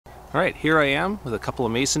Alright, here I am with a couple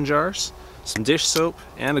of mason jars, some dish soap,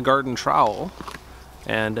 and a garden trowel.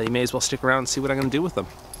 And you may as well stick around and see what I'm going to do with them.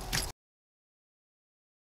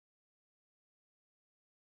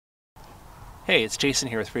 Hey, it's Jason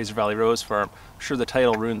here with Fraser Valley Rose Farm. I'm sure the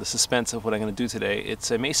title ruined the suspense of what I'm going to do today. It's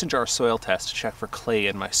a mason jar soil test to check for clay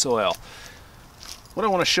in my soil. What I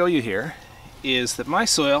want to show you here is that my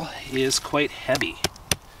soil is quite heavy.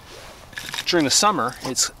 During the summer,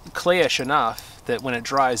 it's clayish enough that when it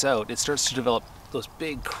dries out, it starts to develop those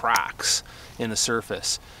big cracks in the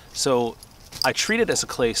surface. So I treat it as a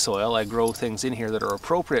clay soil. I grow things in here that are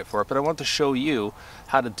appropriate for it, but I want to show you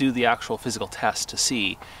how to do the actual physical test to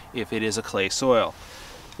see if it is a clay soil.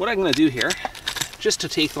 What I'm going to do here, just to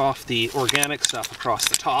take off the organic stuff across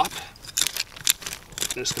the top,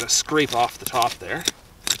 I'm just going to scrape off the top there,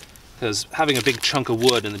 because having a big chunk of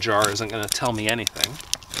wood in the jar isn't going to tell me anything.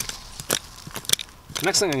 The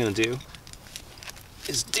next thing I'm going to do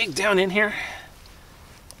is dig down in here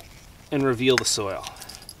and reveal the soil.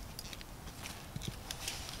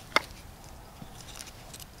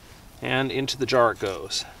 And into the jar it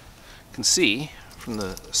goes. You can see from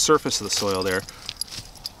the surface of the soil there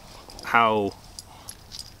how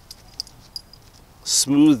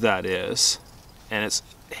smooth that is, and it's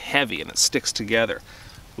heavy and it sticks together,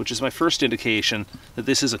 which is my first indication that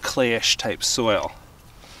this is a clayish type soil.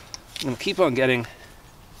 I'm going to keep on getting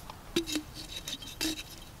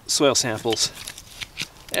soil samples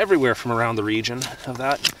everywhere from around the region of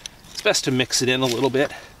that. It's best to mix it in a little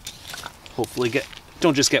bit. Hopefully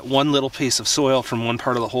don't just get one little piece of soil from one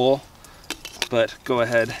part of the hole, but go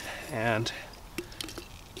ahead and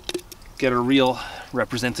get a real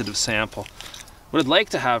representative sample. What I'd like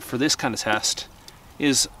to have for this kind of test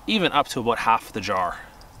is even up to about half the jar.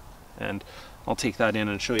 And I'll take that in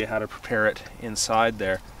and show you how to prepare it inside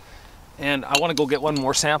there. And I want to go get one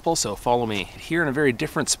more sample, so follow me. Here in a very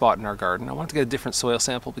different spot in our garden, I want to get a different soil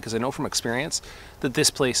sample because I know from experience that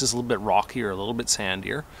this place is a little bit rockier, a little bit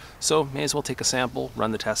sandier. So may as well take a sample,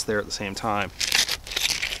 run the test there at the same time.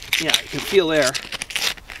 Yeah, you can feel there,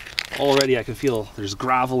 already I can feel there's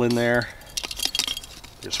gravel in there,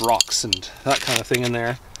 there's rocks and that kind of thing in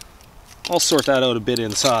there. I'll sort that out a bit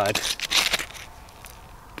inside.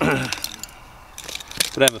 But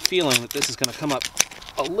I have a feeling that this is going to come up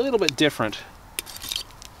a little bit different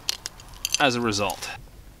as a result.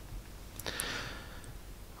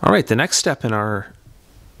 Alright, the next step in our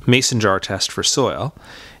mason jar test for soil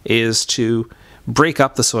is to break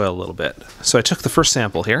up the soil a little bit. So I took the first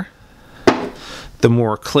sample here, the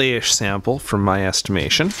more clayish sample from my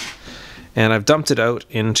estimation, and I've dumped it out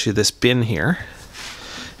into this bin here.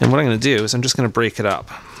 And what I'm going to do is I'm just going to break it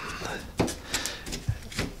up.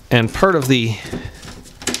 And part of the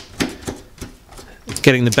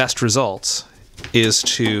getting the best results is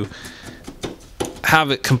to have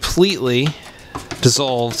it completely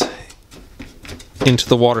dissolved into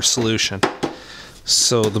the water solution.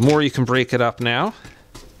 So the more you can break it up now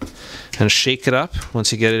and shake it up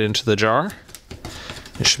once you get it into the jar,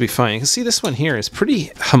 it should be fine. You can see this one here is pretty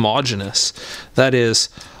homogeneous. That is,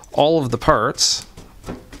 all of the parts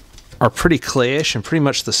are pretty clayish and pretty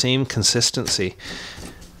much the same consistency.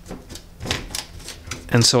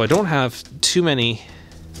 And so I don't have too many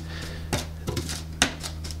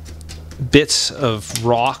bits of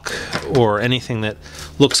rock or anything that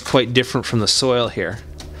looks quite different from the soil here.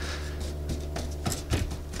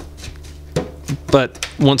 But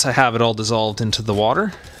once I have it all dissolved into the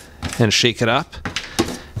water and shake it up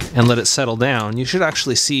and let it settle down, you should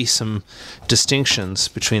actually see some distinctions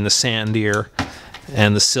between the sand here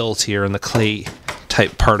and the silt here and the clay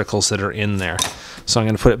type particles that are in there. So I'm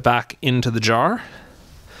going to put it back into the jar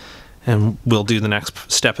and we'll do the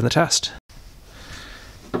next step in the test.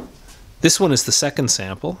 This one is the second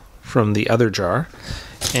sample from the other jar,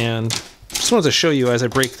 and just wanted to show you as I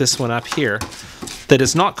break this one up here that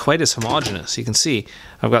it's not quite as homogeneous. You can see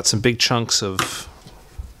I've got some big chunks of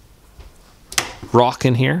rock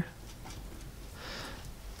in here.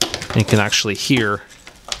 And you can actually hear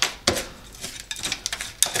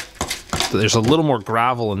that there's a little more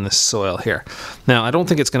gravel in this soil here. Now, I don't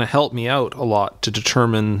think it's going to help me out a lot to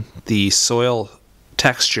determine the soil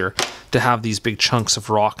texture to have these big chunks of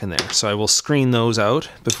rock in there. So I will screen those out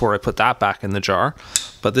before I put that back in the jar.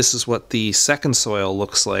 But this is what the second soil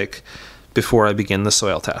looks like before I begin the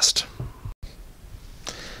soil test.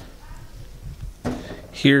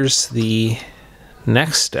 Here's the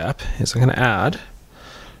next step, is I'm going to add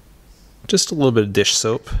just a little bit of dish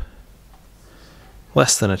soap,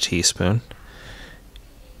 less than a teaspoon,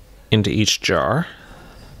 into each jar.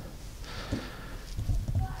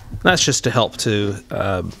 That's just to help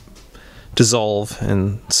to dissolve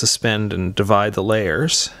and suspend and divide the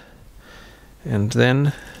layers. And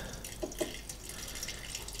then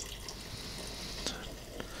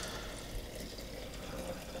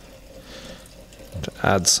to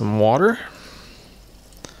add some water.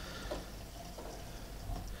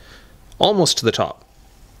 Almost to the top.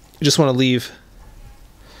 You just want to leave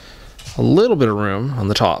a little bit of room on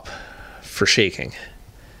the top for shaking.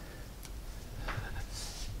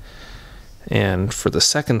 And for the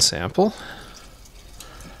second sample,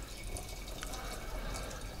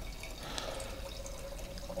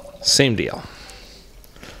 same deal.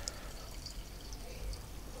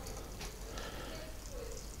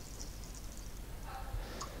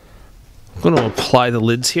 I'm going to apply the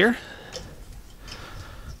lids here.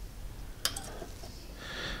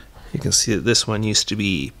 You can see that this one used to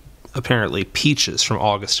be apparently peaches from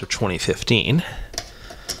August of 2015.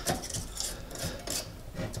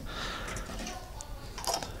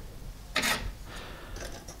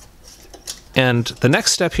 And the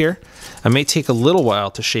next step here, I may take a little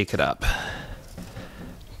while to shake it up.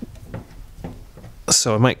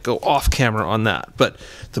 So I might go off camera on that. But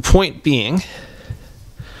the point being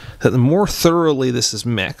that the more thoroughly this is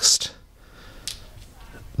mixed,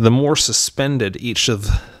 the more suspended each of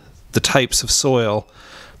the types of soil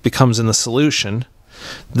becomes in the solution.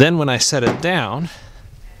 Then when I set it down,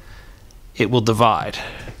 it will divide.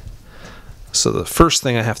 So the first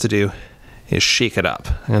thing I have to do is shake it up.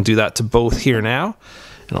 I'm going to do that to both here now,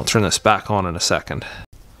 and I'll turn this back on in a second.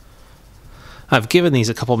 I've given these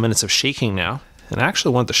a couple minutes of shaking now, and I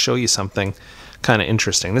actually wanted to show you something kind of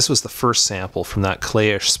interesting. This was the first sample from that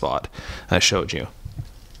clayish spot I showed you.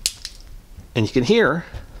 And you can hear,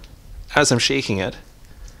 as I'm shaking it,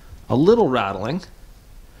 a little rattling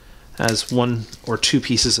as one or two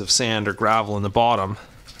pieces of sand or gravel in the bottom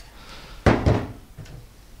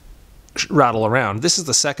rattle around. This is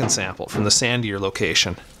the second sample from the sandier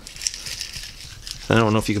location. I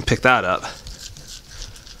don't know if you can pick that up,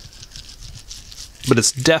 but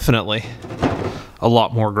it's definitely a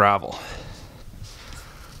lot more gravel.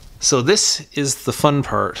 So this is the fun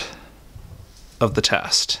part of the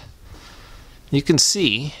test. You can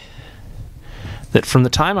see that from the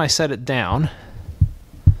time I set it down,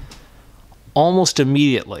 almost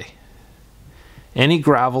immediately, any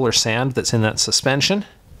gravel or sand that's in that suspension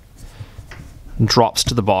drops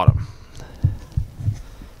to the bottom.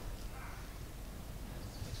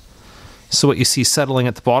 So what you see settling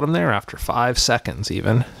at the bottom there after 5 seconds,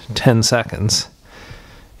 even 10 seconds,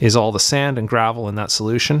 is all the sand and gravel in that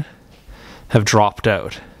solution have dropped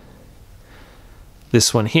out.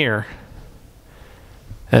 This one here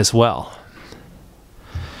as well.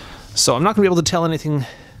 So I'm not going to be able to tell anything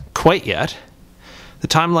quite yet. The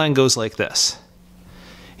timeline goes like this.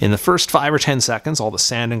 In the first 5 or 10 seconds, all the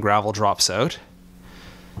sand and gravel drops out.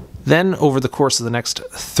 Then over the course of the next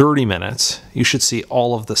 30 minutes, you should see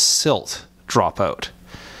all of the silt drop out.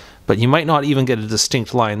 But you might not even get a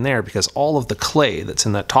distinct line there because all of the clay that's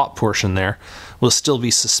in that top portion there will still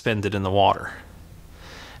be suspended in the water.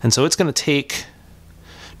 And so it's going to take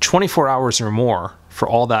 24 hours or more for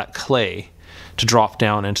all that clay to drop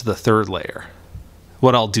down into the third layer.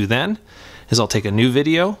 What I'll do then is I'll take a new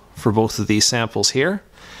video for both of these samples here,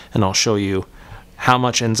 and I'll show you how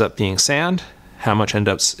much ends up being sand, how much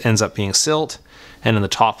ends up being silt, and in the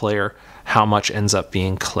top layer, how much ends up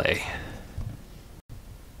being clay.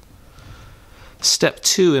 Step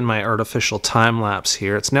 2 in my artificial time lapse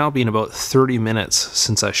here, it's now been about 30 minutes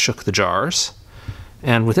since I shook the jars,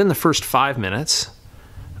 and within the first 5 minutes,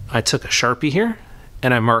 I took a Sharpie here,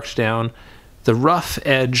 and I marked down the rough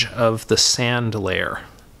edge of the sand layer.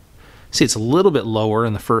 See, it's a little bit lower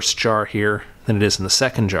in the first jar here than it is in the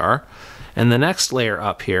second jar, and the next layer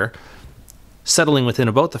up here, settling within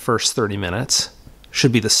about the first 30 minutes,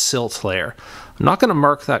 should be the silt layer. I'm not going to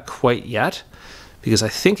mark that quite yet, because I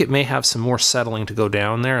think it may have some more settling to go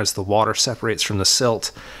down there as the water separates from the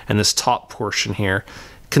silt, and this top portion here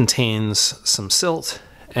contains some silt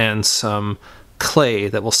and some clay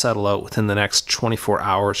that will settle out within the next 24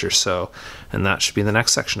 hours or so, and that should be the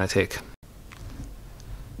next section I take.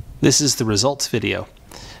 This is the results video.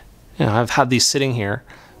 I've had these sitting here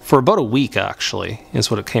for about a week, actually, is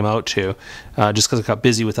what it came out to, just because I got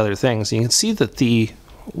busy with other things. You can see that the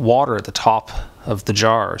water at the top of the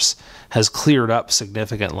jars has cleared up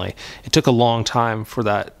significantly. It took a long time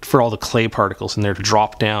for all the clay particles in there to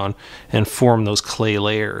drop down and form those clay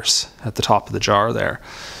layers at the top of the jar there.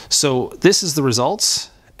 So this is the results,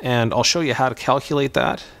 and I'll show you how to calculate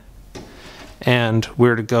that and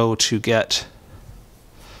where to go to get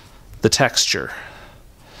the texture.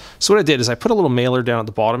 So what I did is I put a little mailer down at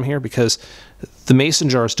the bottom here because the mason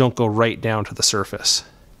jars don't go right down to the surface.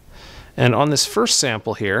 And on this first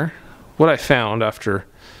sample here, what I found after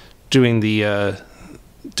doing the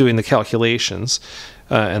calculations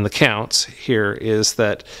and the counts here is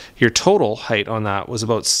that your total height on that was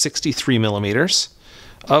about 63 millimeters,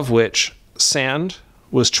 of which sand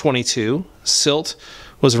was 22, silt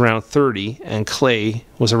was around 30, and clay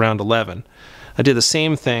was around 11. I did the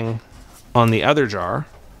same thing on the other jar,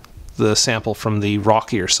 the sample from the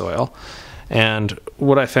rockier soil, and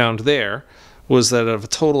what I found there was that of a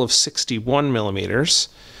total of 61 millimeters,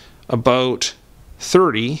 about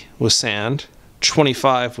 30 was sand,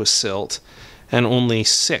 25 was silt, and only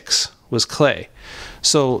 6 was clay.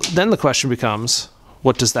 So then the question becomes,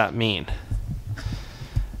 what does that mean?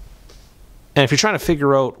 And if you're trying to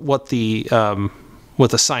figure out what the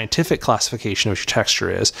scientific classification of your texture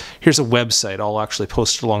is, here's a website I'll actually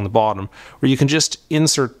post it along the bottom where you can just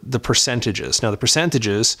insert the percentages. Now the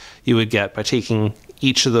percentages you would get by taking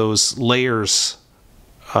each of those layers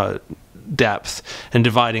depth and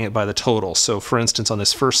dividing it by the total. So for instance, on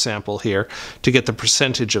this first sample here, to get the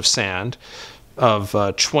percentage of sand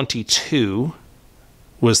of 22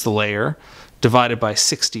 was the layer, divided by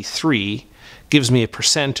 63 gives me a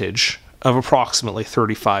percentage of approximately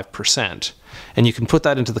 35%. And you can put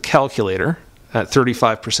that into the calculator at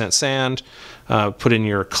 35% sand, put in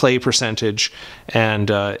your clay percentage, and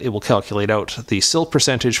it will calculate out the silt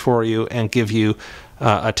percentage for you and give you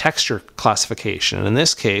a texture classification. In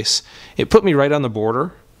this case, it put me right on the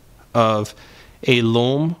border of a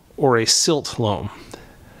loam or a silt loam.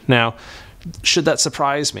 Now, should that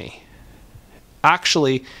surprise me?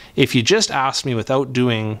 Actually, if you just asked me without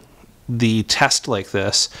doing the test like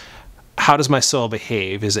this, how does my soil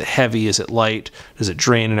behave? Is it heavy? Is it light? Does it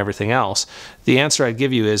drain and everything else? The answer I'd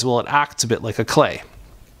give you is, well, it acts a bit like a clay.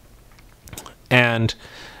 And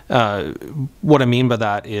what I mean by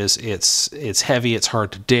that is it's heavy, it's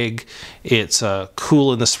hard to dig, it's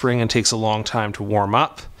cool in the spring and takes a long time to warm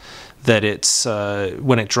up, that it's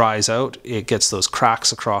when it dries out, it gets those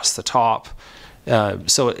cracks across the top.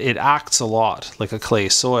 So it acts a lot like a clay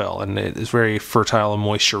soil, and it is very fertile and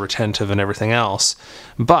moisture retentive and everything else.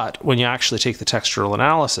 But when you actually take the textural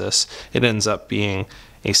analysis, it ends up being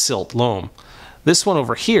a silt loam. This one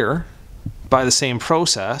over here, by the same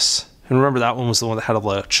process, and remember that one was the one that had all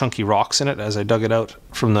the chunky rocks in it as I dug it out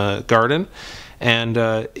from the garden. And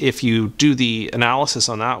if you do the analysis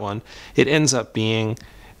on that one, it ends up being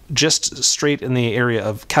just straight in the area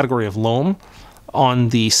of category of loam on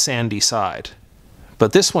the sandy side.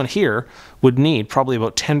 But this one here would need probably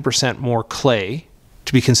about 10% more clay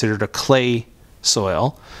to be considered a clay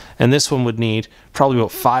soil, and this one would need probably about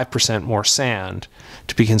 5% more sand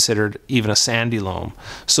to be considered even a sandy loam.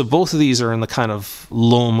 So both of these are in the kind of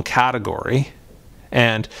loam category,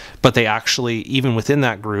 but they actually, even within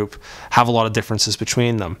that group, have a lot of differences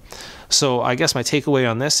between them. So I guess my takeaway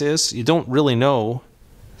on this is you don't really know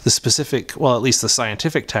the specific, well, at least the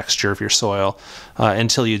scientific texture of your soil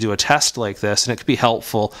until you do a test like this, and it could be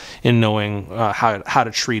helpful in knowing how to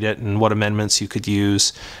treat it and what amendments you could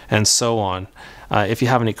use and so on. If you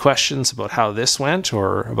have any questions about how this went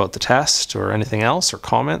or about the test or anything else or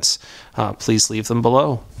comments, please leave them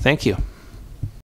below. Thank you.